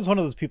 Cameron's one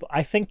of those people.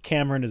 I think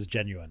Cameron is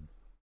genuine.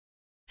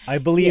 I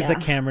believe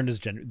that Cameron is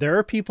genuine. There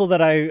are people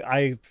that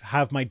I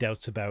have my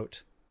doubts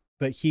about,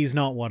 but he's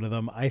not one of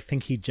them. I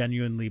think he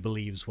genuinely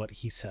believes what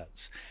he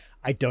says.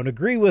 I don't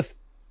agree with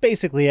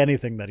basically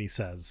anything that he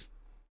says.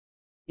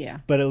 Yeah.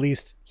 But at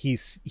least he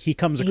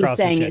comes across as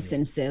saying genuine. It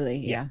sincerely.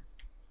 Yeah.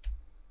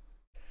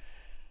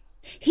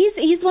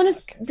 He's one of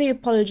the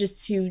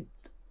apologists who,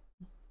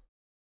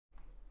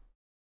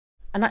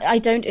 and I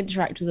don't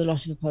interact with a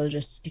lot of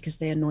apologists because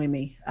they annoy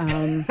me.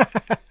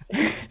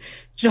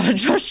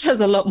 Josh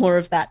does a lot more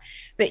of that,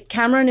 but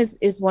Cameron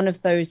is one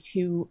of those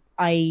who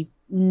I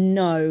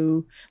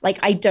know, like,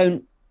 I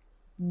don't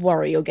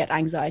worry or get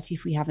anxiety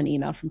if we have an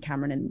email from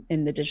Cameron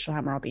in the Digital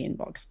Hammurabi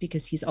inbox,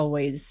 because he's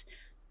always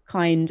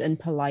kind and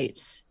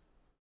polite,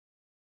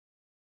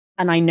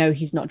 and I know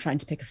he's not trying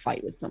to pick a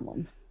fight with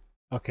someone.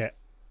 Okay.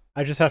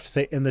 I just have to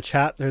say, in the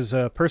chat, there's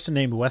a person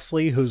named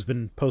Wesley who's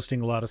been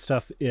posting a lot of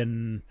stuff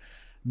in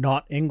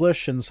not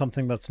English and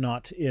something that's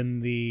not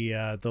in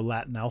the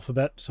Latin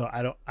alphabet. So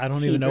I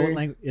don't even know what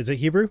language. Is it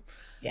Hebrew?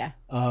 Yeah.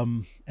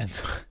 And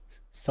so,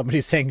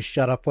 somebody's saying,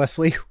 "Shut up,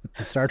 Wesley," with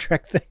the Star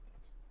Trek thing.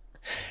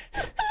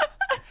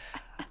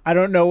 I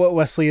don't know what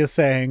Wesley is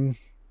saying.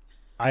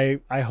 I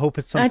hope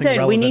it's something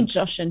relevant. We need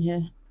Josh in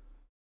here.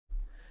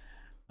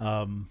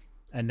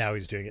 And now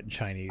he's doing it in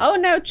Chinese. Oh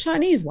no,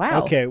 Chinese!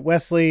 Wow. Okay,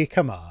 Wesley,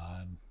 come on.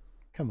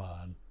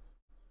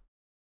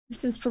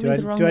 This is probably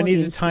the wrong. Do I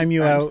need to time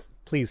you out?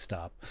 Please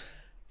stop.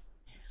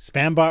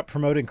 Spambot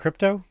promoting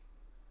crypto?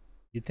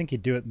 You'd think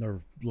he'd do it in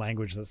the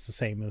language that's the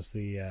same as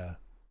the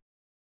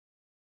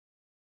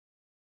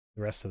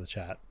rest of the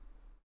chat.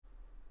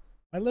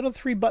 My little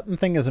 3-button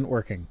thing isn't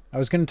working. I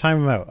was going to time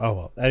him out. Oh,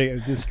 well.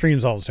 The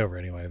stream's almost over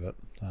anyway, but...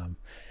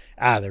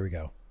 there we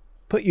go.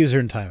 Put user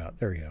in timeout.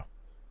 There we go.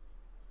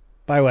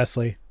 Bye,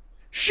 Wesley.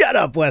 Shut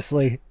up,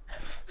 Wesley!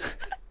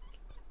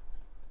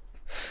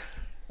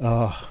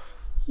 Oh.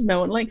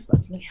 No one likes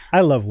Wesley.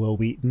 I love Will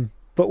Wheaton,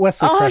 but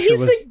Wesley Crusher he's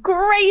the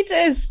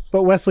greatest!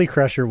 But Wesley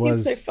Crusher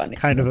was so funny.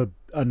 kind of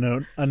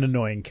an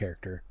annoying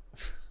character.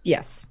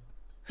 Yes.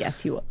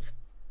 Yes, he was.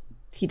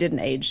 He didn't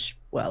age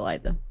well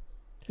either.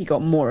 He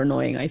got more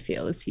annoying, I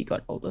feel, as he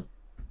got older.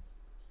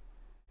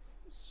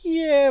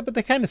 Yeah, but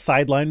they kind of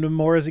sidelined him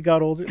more as he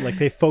got older. Like,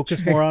 they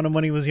focused more on him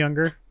when he was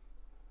younger.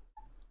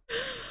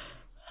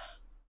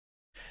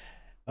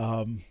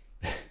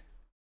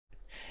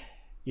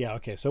 Yeah,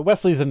 okay, so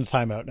Wesley's in a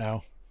timeout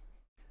now.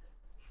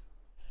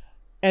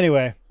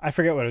 Anyway, I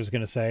forget what I was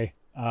going to say.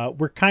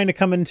 We're kind of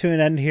coming to an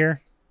end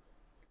here.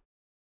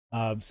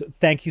 So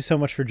thank you so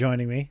much for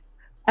joining me.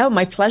 Oh,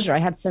 my pleasure. I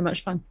had so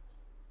much fun.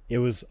 It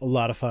was a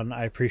lot of fun.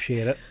 I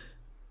appreciate it.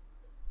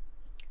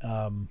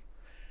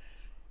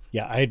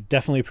 Yeah, I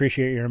definitely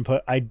appreciate your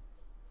input. I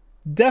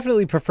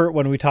definitely prefer it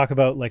when we talk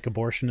about like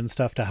abortion and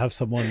stuff to have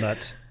someone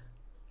that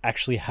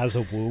actually has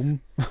a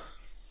womb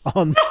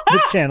on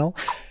the channel.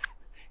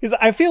 Because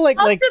I feel like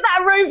after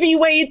that Roe v.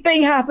 Wade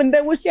thing happened,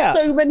 there were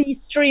so many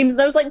streams,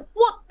 and I was like,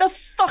 "What the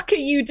fuck are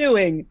you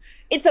doing?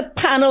 It's a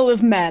panel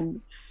of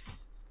men.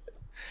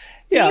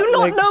 Do you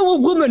not know a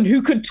woman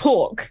who could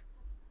talk?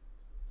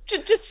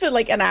 Just for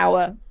like an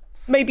hour,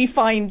 maybe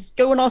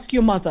go and ask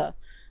your mother,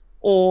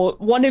 or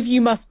one of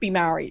you must be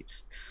married.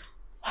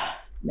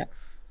 No,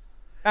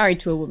 married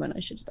to a woman,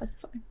 I should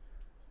specify.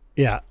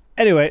 Yeah.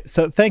 Anyway,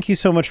 so thank you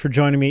so much for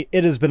joining me.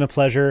 It has been a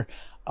pleasure.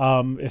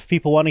 If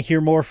people want to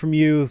hear more from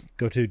you,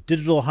 go to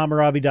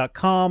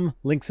digitalhammurabi.com.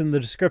 Links in the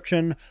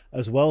description,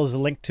 as well as a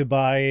link to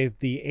buy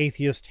the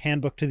Atheist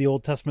Handbook to the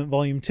Old Testament,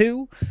 Volume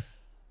 2.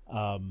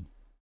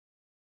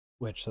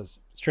 Which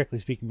says, strictly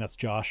speaking, that's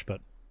Josh,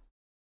 but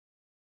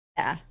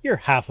yeah, you're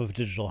half of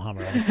Digital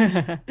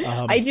Hammurabi.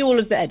 I do all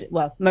of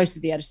the most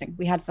of the editing.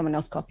 We had someone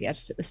else copy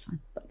edit it this time.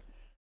 But.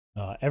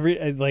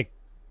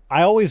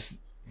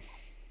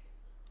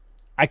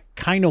 I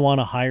kind of want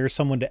to hire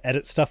someone to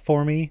edit stuff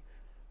for me,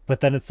 but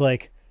then it's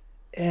like,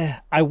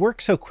 I work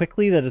so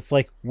quickly that it's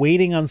like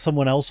waiting on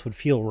someone else would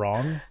feel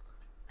wrong.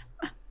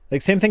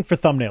 Like, same thing for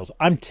thumbnails.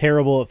 I'm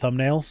terrible at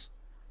thumbnails.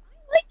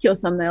 I like your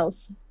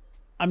thumbnails.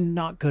 I'm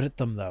not good at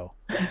them though.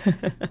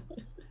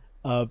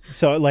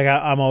 So like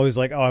I'm always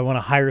like, oh, I want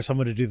to hire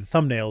someone to do the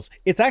thumbnails.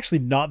 It's actually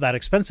not that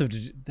expensive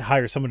to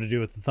hire someone to do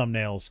with the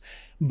thumbnails.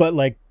 But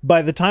like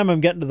by the time I'm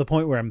getting to the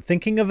point where I'm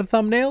thinking of a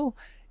thumbnail,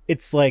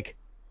 it's like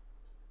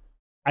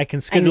I can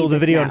schedule the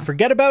video and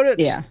forget about it.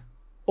 Yeah.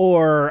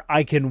 Or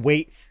I can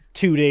wait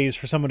 2 days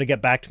for someone to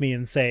get back to me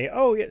and say,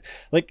 oh, yeah.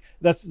 Like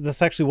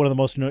that's actually one of the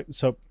most annoying.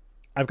 So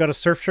I've got a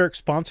Surfshark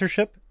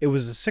sponsorship. It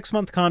was a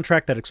 6-month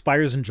contract that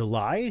expires in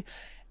July.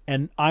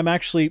 And I'm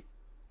actually,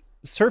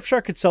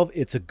 Surfshark itself,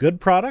 it's a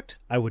good product.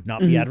 I would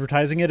not be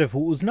advertising it if it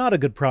was not a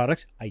good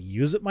product. I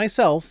use it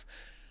myself.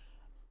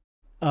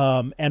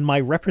 And my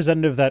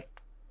representative that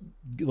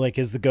like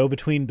is the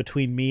go-between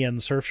between me and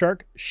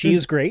Surfshark, she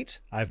is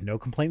great. I have no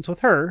complaints with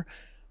her.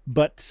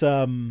 But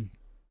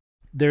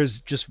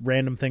there's just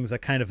random things that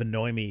kind of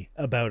annoy me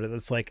about it.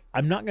 It's like,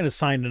 I'm not going to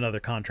sign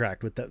another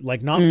contract with that.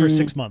 Like not for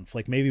 6 months,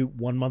 like maybe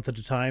 1 month at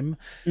a time.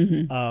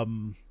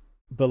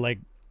 But like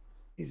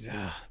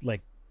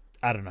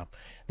I don't know.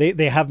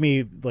 They have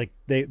me like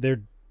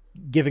they're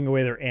giving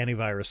away their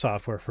antivirus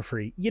software for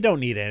free. You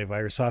don't need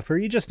antivirus software.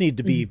 You just need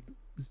to be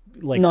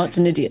like not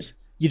an idiot.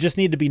 You just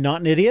need to be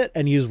not an idiot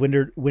and use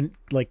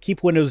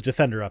keep Windows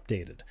Defender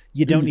updated.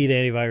 You don't need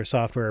antivirus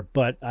software,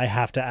 but I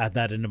have to add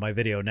that into my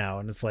video now.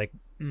 And it's like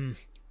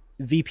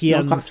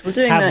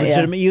VPNs have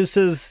legitimate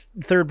uses.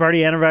 Third-party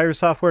antivirus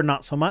software,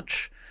 not so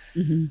much.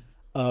 And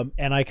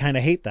I kind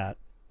of hate that.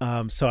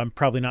 So I'm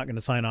probably not going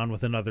to sign on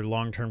with another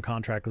long-term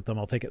contract with them.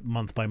 I'll take it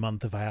month by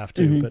month if I have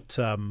to. But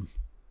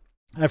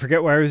I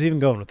forget where I was even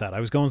going with that.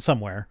 I was going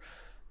somewhere.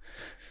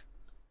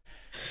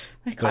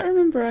 I can't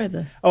remember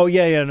either. Oh,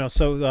 yeah, no.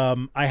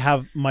 So I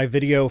have my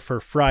video for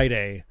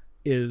Friday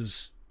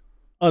is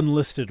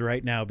unlisted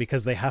right now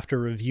because they have to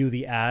review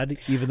the ad,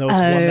 even though it's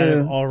one that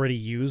I've already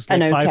used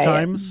like 5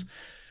 times.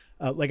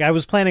 Like I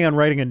was planning on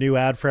writing a new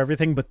ad for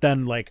everything, but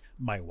then like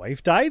my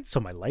wife died, so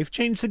my life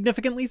changed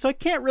significantly, so I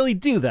can't really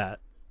do that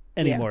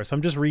anymore. So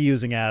I'm just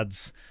reusing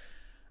ads.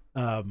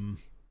 And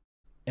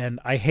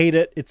I hate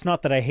it. It's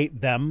not that I hate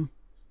them.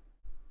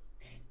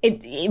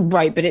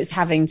 Right, but it's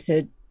having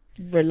to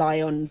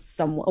rely on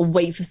someone or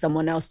wait for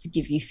someone else to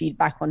give you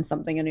feedback on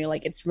something and you're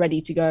like, it's ready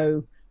to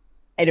go.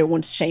 I don't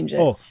want to change it.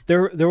 Oh,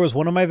 there was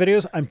one of my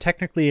videos. I'm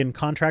technically in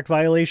contract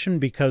violation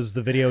because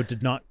the video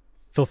did not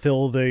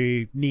fulfill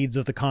the needs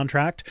of the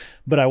contract,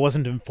 but I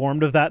wasn't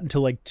informed of that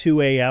until like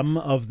 2 a.m.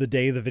 of the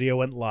day the video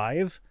went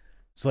live.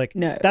 It's like,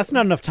 no, that's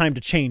not enough time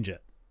to change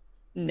it.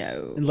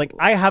 No. And like,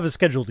 I have a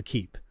schedule to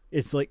keep.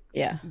 It's like,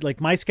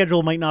 like my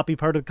schedule might not be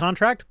part of the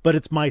contract, but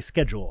it's my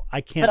schedule. I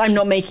can't. But I'm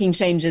not making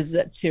changes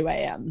at 2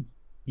 a.m.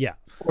 Yeah.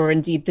 Or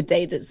indeed the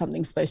day that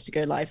something's supposed to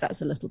go live.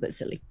 That's a little bit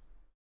silly.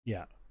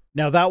 Yeah.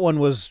 Now that one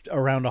was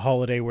around a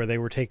holiday where they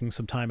were taking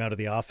some time out of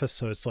the office,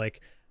 so it's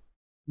like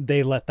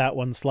they let that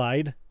one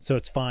slide, so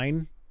it's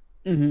fine.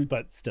 Mm-hmm.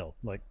 But still,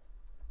 like,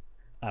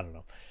 I don't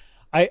know.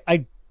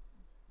 I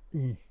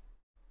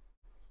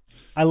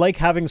like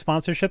having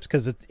sponsorships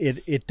because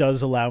it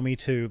does allow me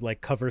to like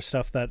cover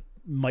stuff that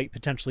might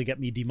potentially get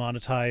me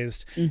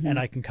demonetized, Mm-hmm. and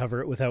I can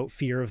cover it without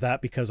fear of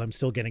that because I'm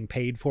still getting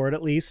paid for it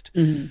at least.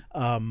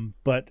 Mm-hmm.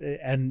 But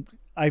and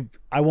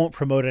I won't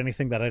promote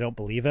anything that I don't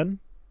believe in,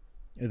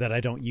 that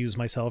I don't use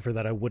myself, or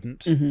that I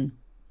wouldn't Mm-hmm.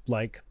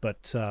 like.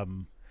 But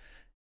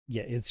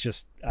yeah, it's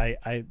just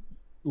I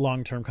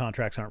long-term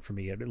contracts aren't for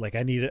me. Like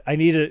I need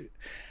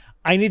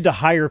to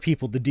hire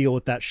people to deal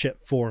with that shit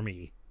for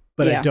me,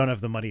 but I don't have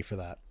the money for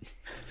that.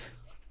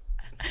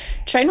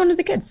 Train one of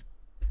the kids.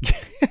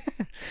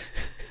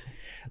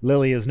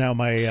 Lily is now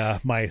my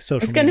my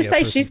social. I was going to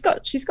say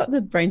person. she's got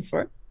the brains for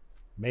it.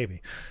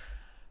 Maybe.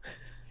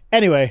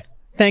 Anyway,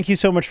 thank you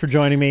so much for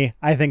joining me.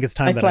 I think it's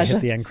time My that pleasure. I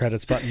hit the end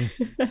credits button.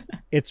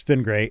 It's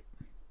been great.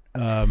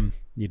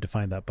 Need to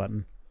find that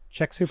button.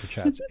 Check super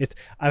chats.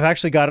 I've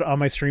actually got it on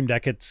my stream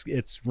deck. It's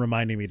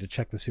reminding me to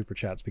check the super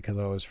chats because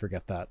I always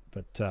forget that.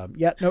 But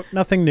yeah, no,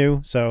 nothing new.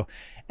 So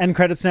end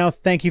credits now.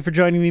 Thank you for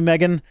joining me,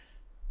 Megan.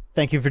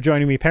 Thank you for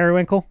joining me,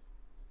 Periwinkle.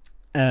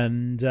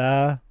 And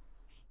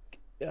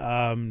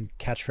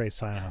catchphrase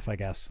sign off, I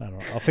guess. I don't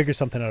know. I'll figure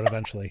something out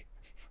eventually.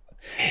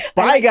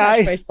 Bye,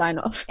 guys. Sign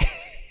off.